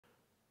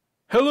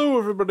Hello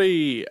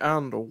everybody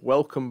and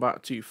welcome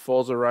back to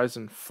Forza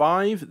Horizon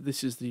 5.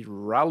 This is the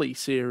rally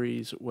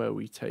series where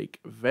we take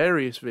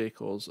various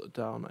vehicles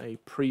down a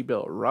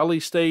pre-built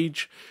rally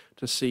stage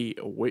to see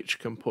which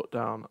can put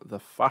down the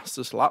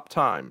fastest lap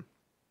time.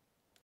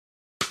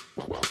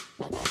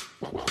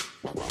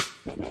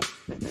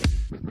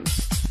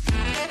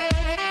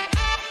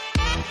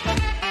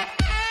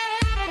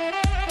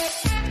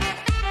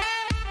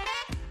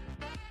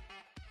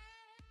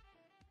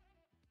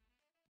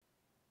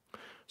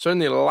 So in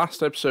the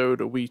last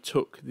episode we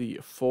took the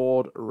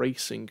Ford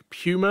Racing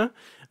Puma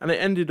and it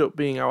ended up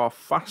being our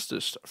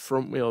fastest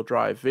front wheel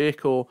drive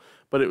vehicle,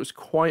 but it was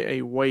quite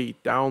a way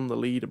down the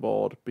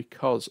leaderboard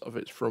because of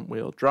its front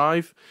wheel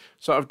drive.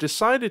 So I've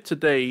decided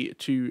today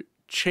to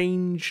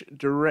change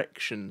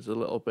directions a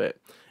little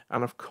bit,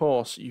 and of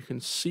course you can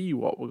see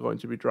what we're going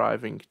to be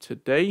driving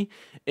today.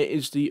 It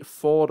is the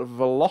Ford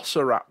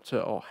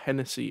Velociraptor, or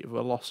Hennessy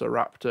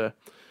Velociraptor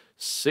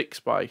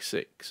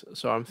 6x6.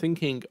 So I'm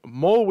thinking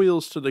more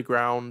wheels to the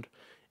ground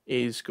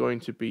is going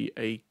to be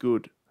a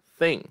good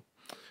thing.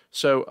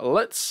 So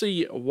let's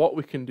see what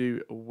we can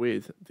do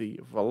with the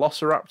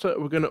Velociraptor.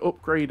 We're going to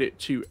upgrade it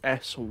to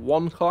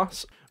S1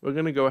 class. We're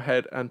going to go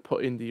ahead and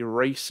put in the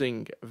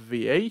Racing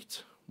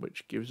V8,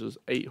 which gives us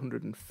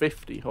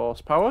 850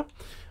 horsepower.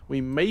 We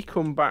may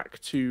come back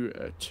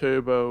to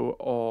turbo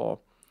or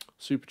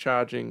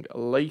supercharging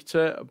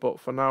later, but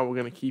for now we're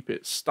going to keep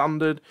it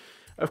standard.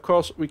 Of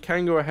course, we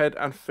can go ahead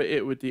and fit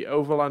it with the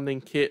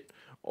overlanding kit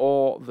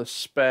or the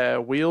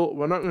spare wheel.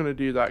 We're not going to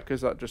do that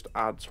because that just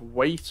adds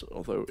weight,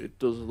 although it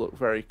does look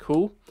very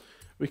cool.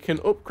 We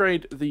can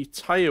upgrade the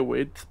tyre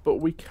width, but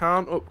we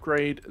can't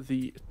upgrade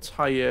the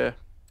tyre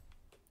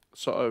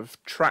sort of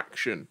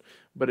traction,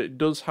 but it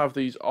does have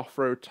these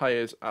off-road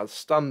tyres as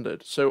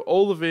standard. So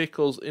all the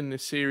vehicles in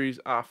this series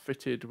are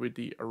fitted with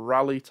the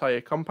rally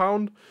tyre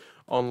compound,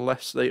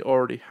 unless they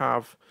already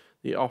have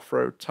the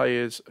off-road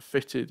tyres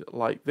fitted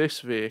like this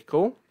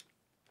vehicle.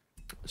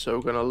 So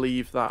we're going to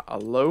leave that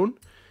alone.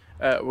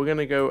 We're going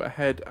to go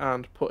ahead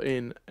and put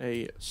in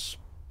a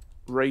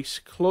race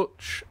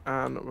clutch,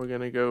 and we're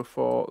going to go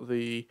for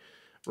the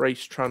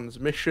race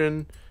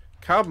transmission,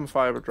 carbon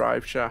fibre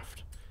drive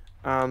shaft,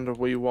 and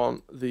we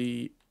want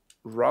the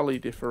rally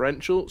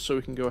differential, so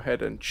we can go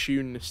ahead and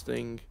tune this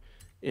thing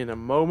in a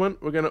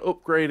moment. We're going to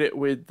upgrade it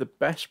with the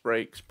best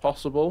brakes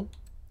possible.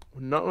 We're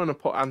not going to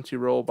put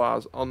anti-roll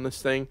bars on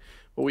this thing,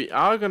 but we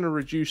are going to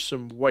reduce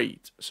some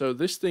weight. So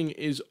this thing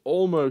is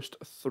almost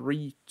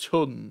 3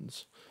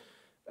 tons,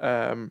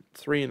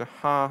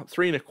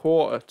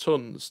 3.25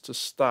 tons to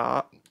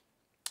start.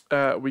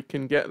 We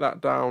can get that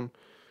down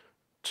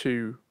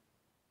to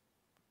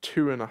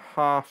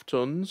 2.5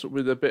 tons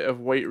with a bit of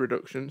weight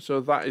reduction, so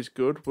that is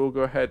good. We'll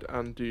go ahead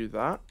and do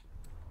that.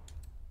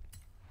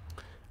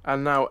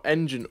 And now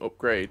engine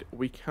upgrade.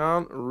 We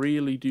can't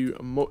really do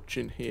much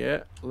in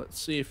here. Let's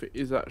see if it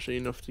is actually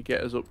enough to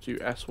get us up to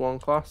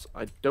S1 class.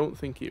 I don't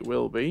think it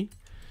will be.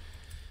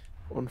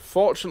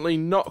 Unfortunately,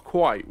 not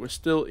quite. We're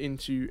still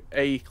into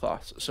A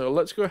class. So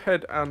let's go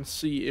ahead and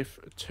see if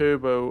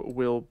turbo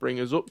will bring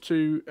us up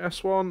to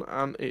S1,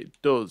 and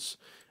it does.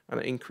 And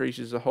it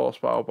increases the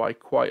horsepower by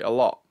quite a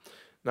lot.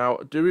 Now,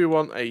 do we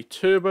want a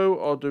turbo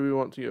or do we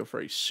want to go for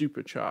a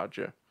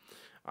supercharger?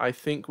 I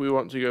think we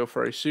want to go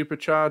for a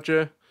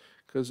supercharger,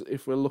 because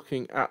if we're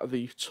looking at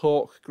the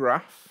torque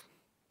graph,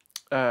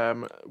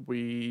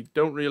 we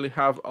don't really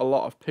have a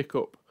lot of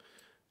pickup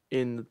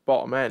in the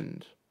bottom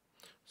end.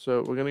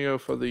 So we're going to go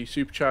for the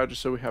supercharger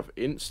so we have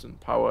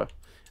instant power,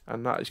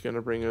 and that is going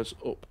to bring us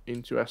up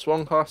into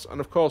S1 class. And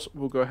of course,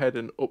 we'll go ahead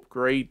and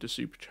upgrade the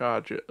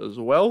supercharger as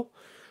well.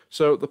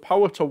 So the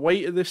power to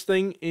weight of this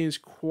thing is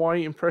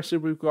quite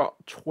impressive. We've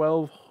got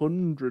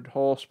 1200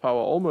 horsepower,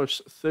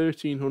 almost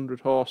 1300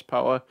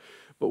 horsepower,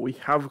 but we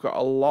have got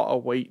a lot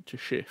of weight to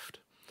shift.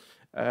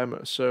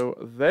 So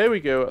there we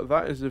go.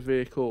 That is the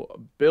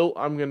vehicle built.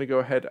 I'm going to go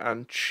ahead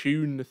and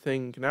tune the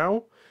thing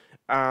now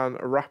and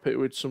wrap it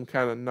with some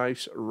kind of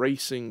nice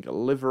racing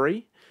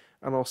livery.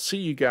 And I'll see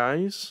you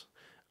guys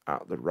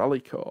at the rally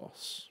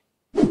course.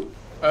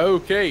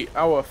 Okay,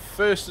 our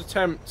first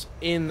attempt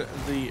in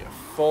the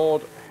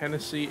Ford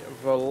Hennessy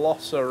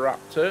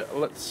Velociraptor.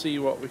 Let's see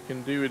what we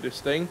can do with this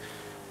thing.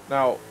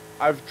 Now,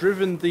 I've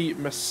driven the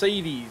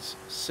Mercedes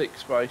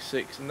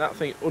 6x6 and that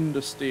thing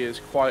understeers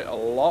quite a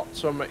lot,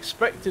 so I'm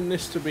expecting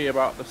this to be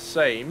about the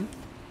same.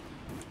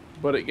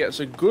 But it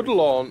gets a good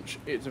launch,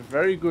 it's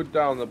very good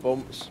down the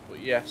bumps, but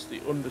yes, the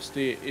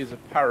understeer is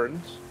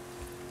apparent.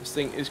 This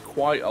thing is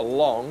quite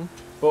long,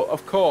 but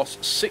of course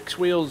 6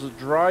 wheels of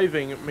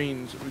driving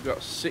means we've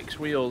got 6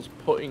 wheels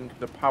putting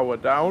the power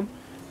down.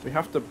 We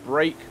have to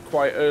brake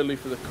quite early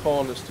for the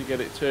corners to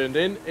get it turned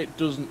in. It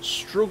doesn't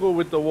struggle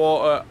with the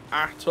water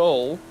at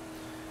all.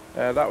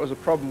 That was a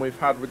problem we've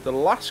had with the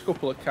last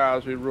couple of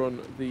cars we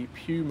run, the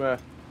Puma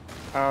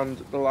and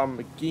the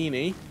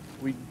Lamborghini.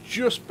 We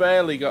just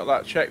barely got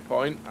that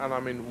checkpoint and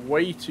I'm in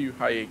way too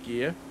high a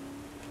gear.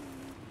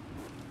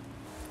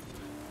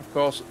 Of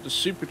course, the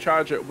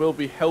supercharger will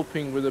be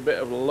helping with a bit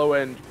of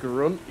low-end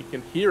grunt. You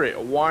can hear it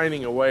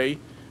whining away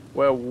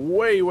We're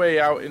way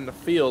out in the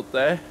field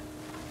there.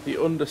 The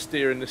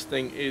understeer in this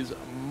thing is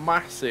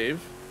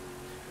massive.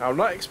 Now, I'm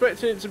not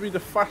expecting it to be the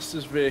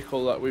fastest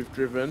vehicle that we've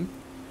driven,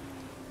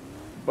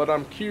 but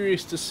I'm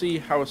curious to see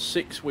how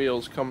 6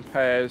 wheels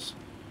compares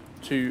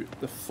to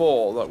the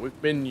 4 that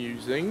we've been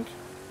using.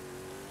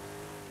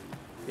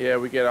 Yeah,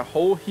 we get a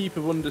whole heap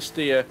of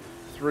understeer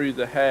through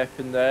the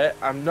hairpin there.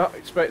 I'm not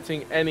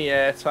expecting any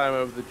airtime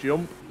over the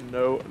jump.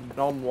 No,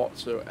 none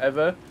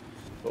whatsoever.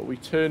 But we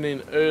turn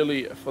in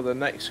early for the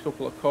next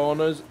couple of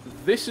corners.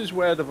 This is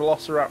where the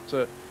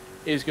Velociraptor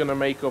is going to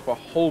make up a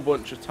whole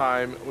bunch of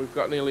time. We've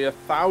got nearly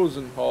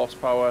 1,000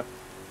 horsepower,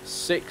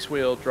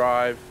 6-wheel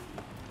drive.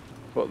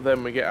 But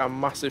then we get a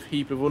massive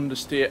heap of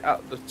understeer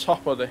at the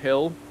top of the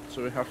hill.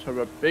 So we have to have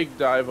a big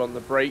dive on the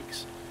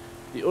brakes.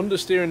 The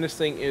understeer in this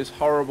thing is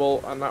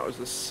horrible, and that was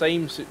the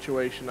same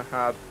situation I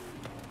had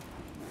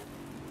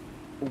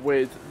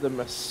with the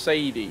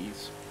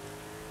Mercedes.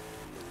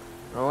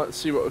 Now let's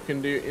see what we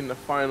can do in the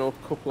final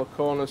couple of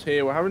corners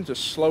here. We're having to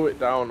slow it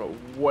down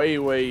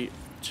way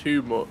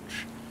too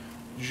much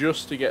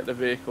just to get the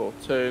vehicle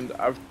turned.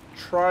 I've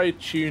tried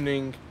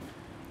tuning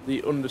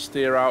the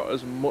understeer out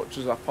as much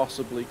as I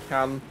possibly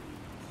can,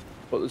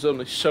 but there's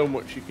only so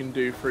much you can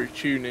do through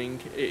tuning.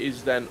 It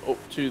is then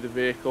up to the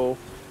vehicle.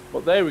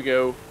 But there we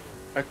go,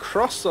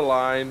 across the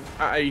line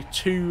at a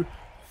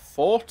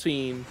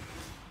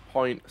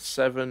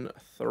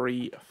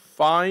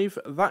 2:14.735.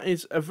 That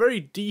is a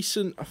very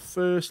decent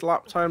first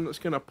lap time. That's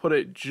going to put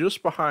it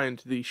just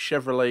behind the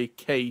Chevrolet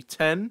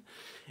K10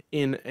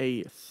 in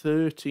a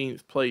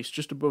 13th place,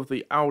 just above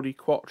the Audi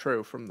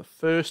Quattro from the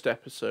first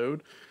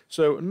episode.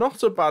 So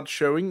not a bad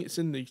showing. It's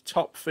in the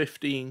top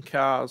 15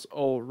 cars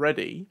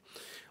already.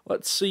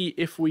 Let's see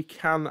if we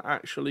can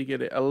actually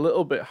get it a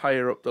little bit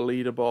higher up the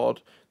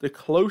leaderboard. The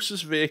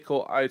closest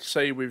vehicle I'd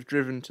say we've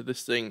driven to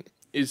this thing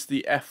is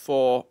the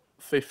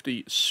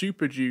F450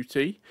 Super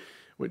Duty,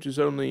 which is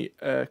only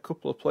a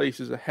couple of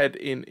places ahead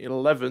in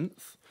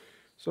 11th.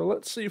 So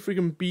let's see if we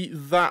can beat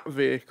that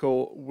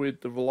vehicle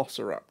with the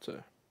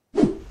Velociraptor.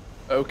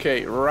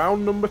 Okay,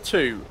 round number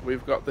 2.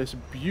 We've got this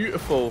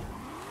beautiful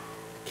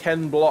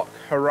Ken Block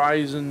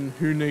Horizon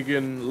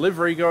Hoonigan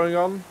livery going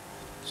on.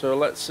 So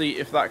let's see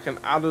if that can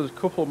add us a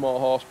couple more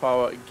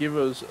horsepower, give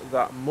us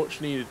that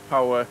much needed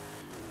power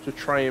to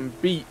try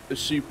and beat the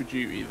Super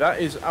Duty. That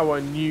is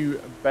our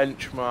new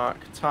benchmark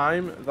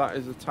time. That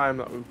is the time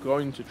that we're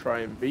going to try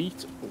and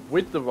beat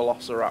with the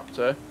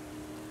Velociraptor.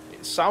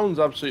 It sounds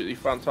absolutely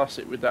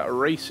fantastic with that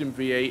racing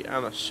V8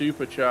 and a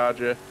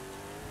supercharger.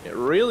 It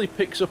really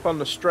picks up on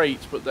the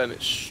straights, but then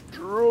it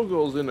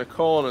struggles in the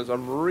corners.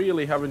 I'm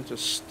really having to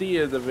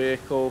steer the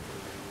vehicle,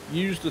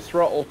 use the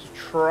throttle to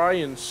try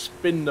and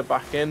spin the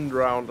back end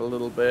round a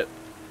little bit.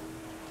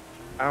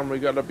 And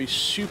we've got to be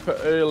super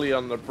early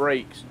on the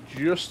brakes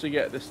just to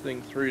get this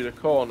thing through the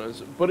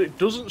corners. But it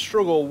doesn't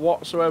struggle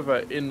whatsoever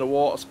in the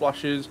water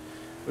splashes.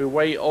 We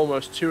weigh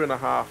almost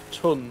 2.5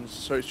 tons,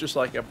 so it's just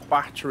like a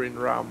battering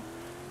ram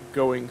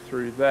going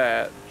through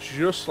there,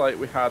 just like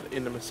we had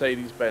in the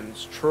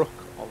Mercedes-Benz truck,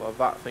 although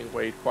that thing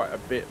weighed quite a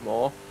bit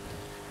more.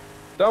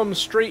 Down the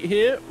straight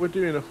here, we're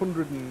doing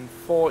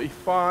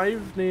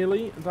 145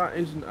 nearly. That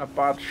isn't a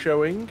bad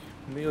showing.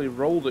 Nearly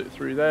rolled it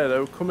through there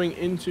though. Coming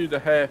into the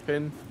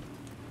hairpin,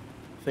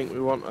 I think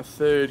we want a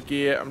 3rd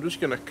gear. I'm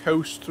just going to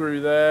coast through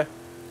there.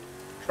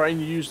 Try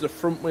and use the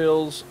front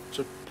wheels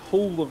to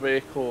pull the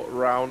vehicle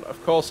around.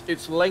 Of course,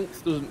 its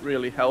length doesn't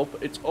really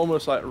help. It's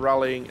almost like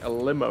rallying a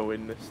limo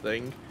in this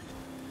thing.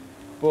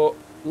 But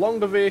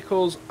longer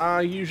vehicles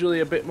are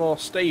usually a bit more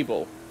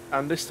stable.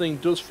 And this thing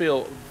does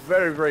feel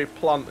very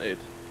planted,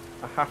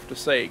 I have to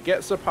say. It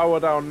gets the power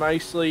down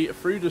nicely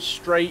through the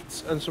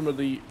straights and some of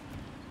the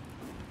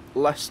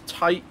less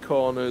tight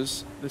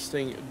corners. This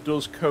thing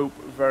does cope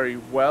very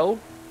well.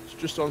 It's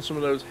just on some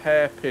of those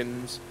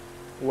hairpins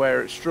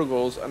where it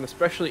struggles, and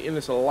especially in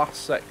this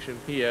last section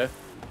here,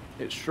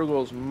 it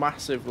struggles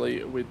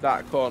massively with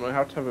that corner. I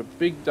have to have a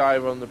big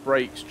dive on the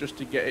brakes just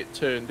to get it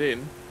turned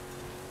in.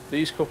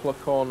 These couple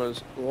of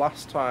corners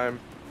last time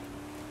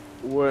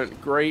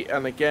weren't great,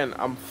 and again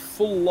I'm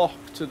full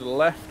lock to the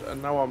left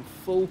and now I'm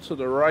full to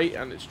the right,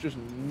 and it's just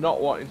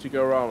not wanting to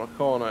go around a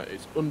corner.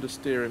 It's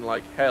understeering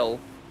like hell.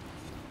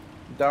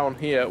 Down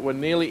here we're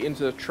nearly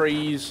into the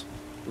trees,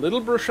 little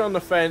brush on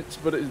the fence,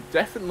 but it's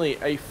definitely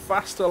a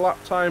faster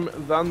lap time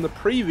than the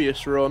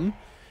previous run.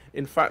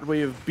 In fact, we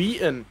have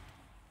beaten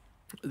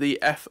the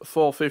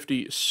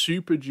F450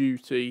 Super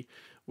Duty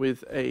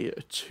with a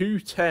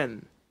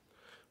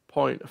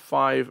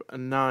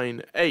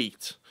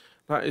 2:10.598.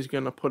 That is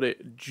going to put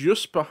it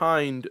just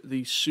behind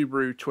the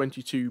Subaru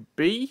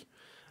 22B,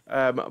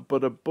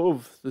 but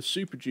above the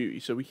Super Duty.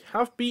 So we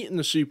have beaten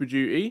the Super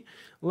Duty.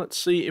 Let's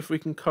see if we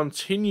can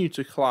continue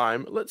to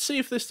climb. Let's see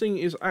if this thing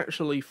is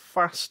actually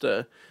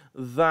faster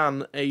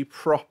than a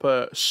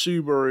proper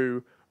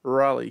Subaru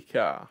rally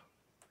car.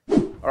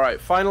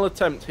 Alright, final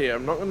attempt here.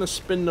 I'm not going to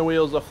spin the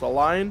wheels off the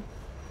line.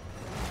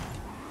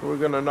 We're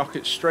going to knock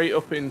it straight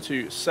up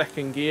into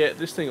 2nd gear.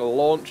 This thing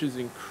launches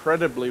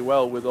incredibly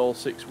well with all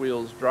 6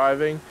 wheels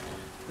driving.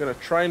 Going to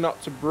try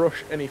not to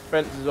brush any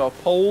fences or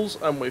poles,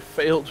 and we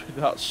failed with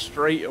that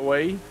straight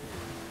away.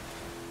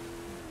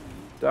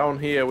 Down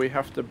here we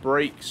have to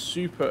brake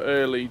super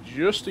early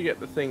just to get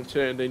the thing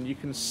turned in. You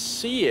can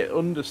see it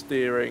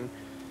understeering.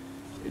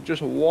 It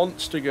just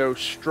wants to go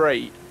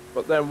straight,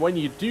 but then when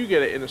you do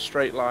get it in a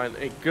straight line,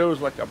 it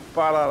goes like a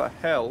bat out of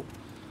hell.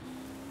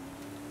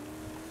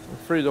 And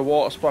through the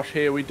water splash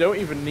here, we don't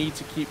even need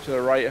to keep to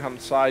the right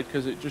hand side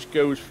because it just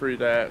goes through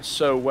there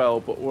so well,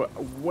 but we're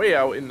way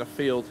out in the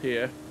field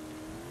here.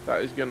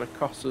 That is going to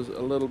cost us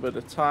a little bit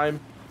of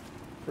time.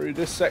 Through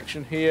this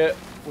section here,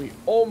 we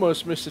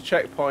almost missed a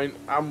checkpoint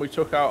and we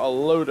took out a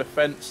load of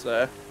fence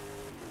there.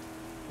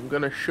 I'm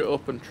going to shut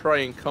up and try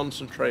and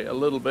concentrate a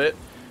little bit.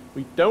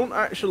 We don't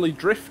actually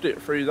drift it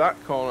through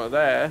that corner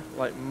there,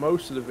 like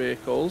most of the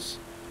vehicles.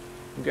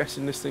 I'm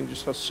guessing this thing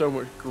just has so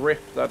much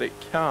grip that it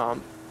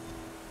can't.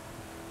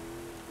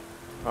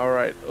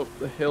 Alright, up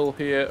the hill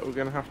here, we're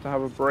going to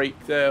have a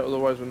brake there,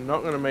 otherwise we're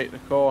not going to make the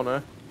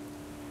corner.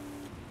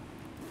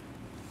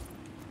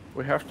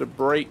 We have to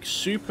brake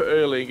super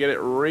early and get it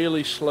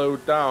really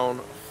slowed down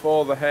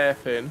for the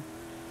hairpin.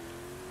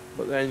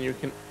 But then you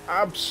can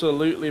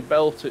absolutely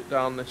belt it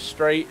down this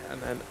straight,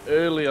 and then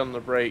early on the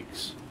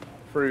brakes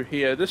through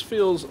here. This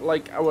feels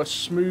like our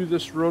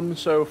smoothest run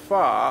so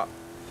far,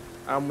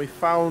 and we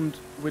found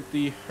with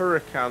the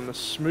Hurricane the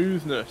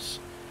smoothness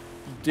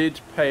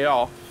did pay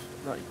off.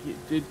 Like,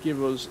 it did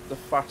give us the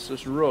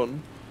fastest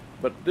run,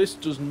 but this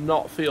does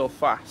not feel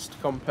fast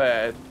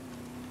compared.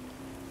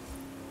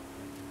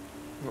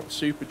 That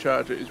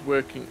supercharger is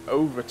working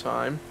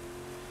overtime.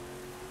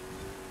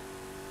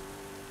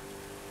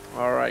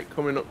 Alright,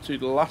 coming up to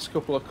the last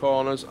couple of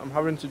corners, I'm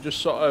having to just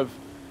sort of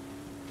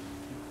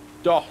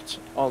dot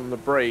on the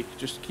brake,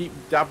 just keep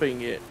dabbing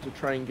it to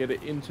try and get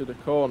it into the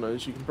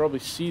corners. You can probably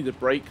see the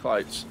brake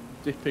lights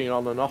dipping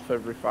on and off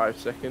every 5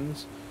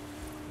 seconds.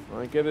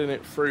 Getting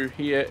it through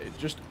here, it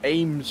just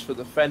aims for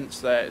the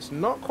fence there. It's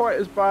not quite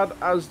as bad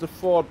as the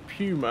Ford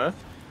Puma,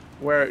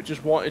 where it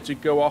just wanted to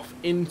go off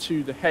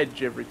into the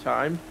hedge every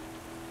time.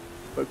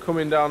 But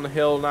coming down the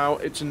hill now,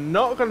 it's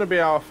not going to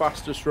be our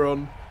fastest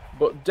run,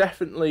 but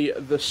definitely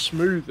the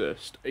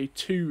smoothest, a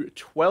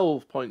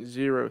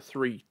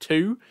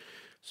 2:12.032.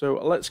 So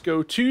let's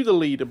go to the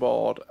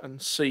leaderboard and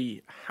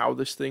see how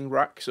this thing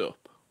racks up.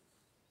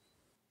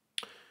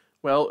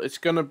 Well, it's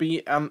going to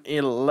be an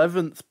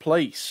 11th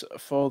place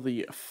for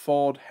the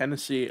Ford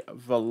Hennessy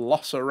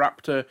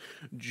Velociraptor,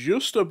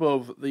 just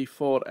above the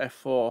Ford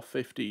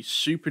F450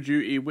 Super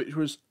Duty, which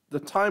was the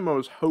time I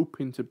was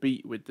hoping to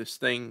beat with this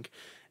thing.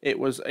 It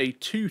was a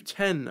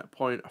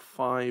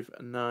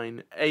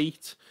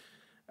 2:10.598,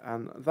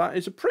 and that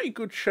is a pretty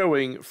good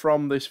showing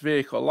from this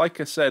vehicle.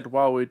 Like I said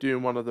while we were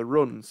doing one of the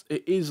runs,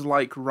 it is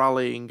like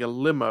rallying a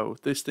limo.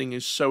 This thing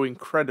is so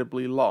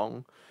incredibly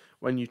long.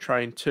 When you try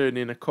and turn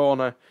in a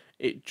corner,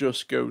 it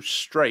just goes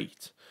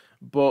straight.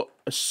 But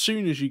as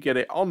soon as you get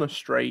it on a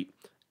straight,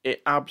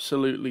 it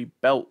absolutely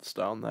belts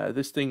down there.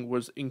 This thing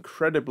was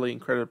incredibly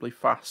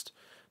fast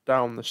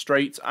down the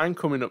straights and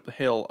coming up the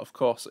hill. Of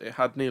course, it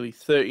had nearly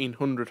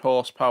 1300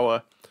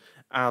 horsepower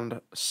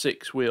and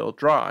 6-wheel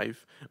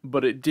drive,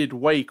 but it did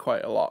weigh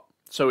quite a lot.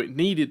 So it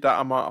needed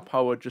that amount of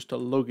power just to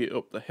lug it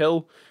up the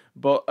hill.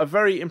 But a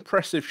very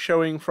impressive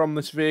showing from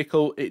this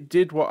vehicle. It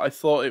did what I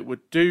thought it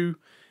would do.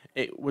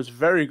 It was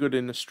very good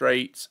in the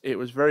straights, it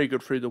was very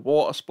good through the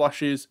water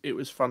splashes, it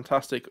was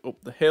fantastic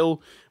up the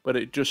hill, but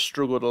it just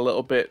struggled a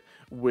little bit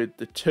with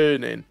the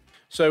turning.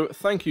 So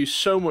thank you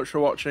so much for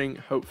watching.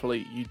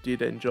 Hopefully you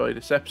did enjoy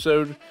this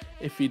episode.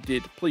 If you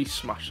did, please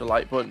smash the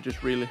like button, it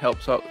just really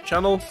helps out the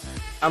channel.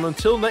 And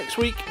until next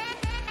week,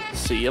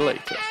 see you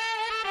later.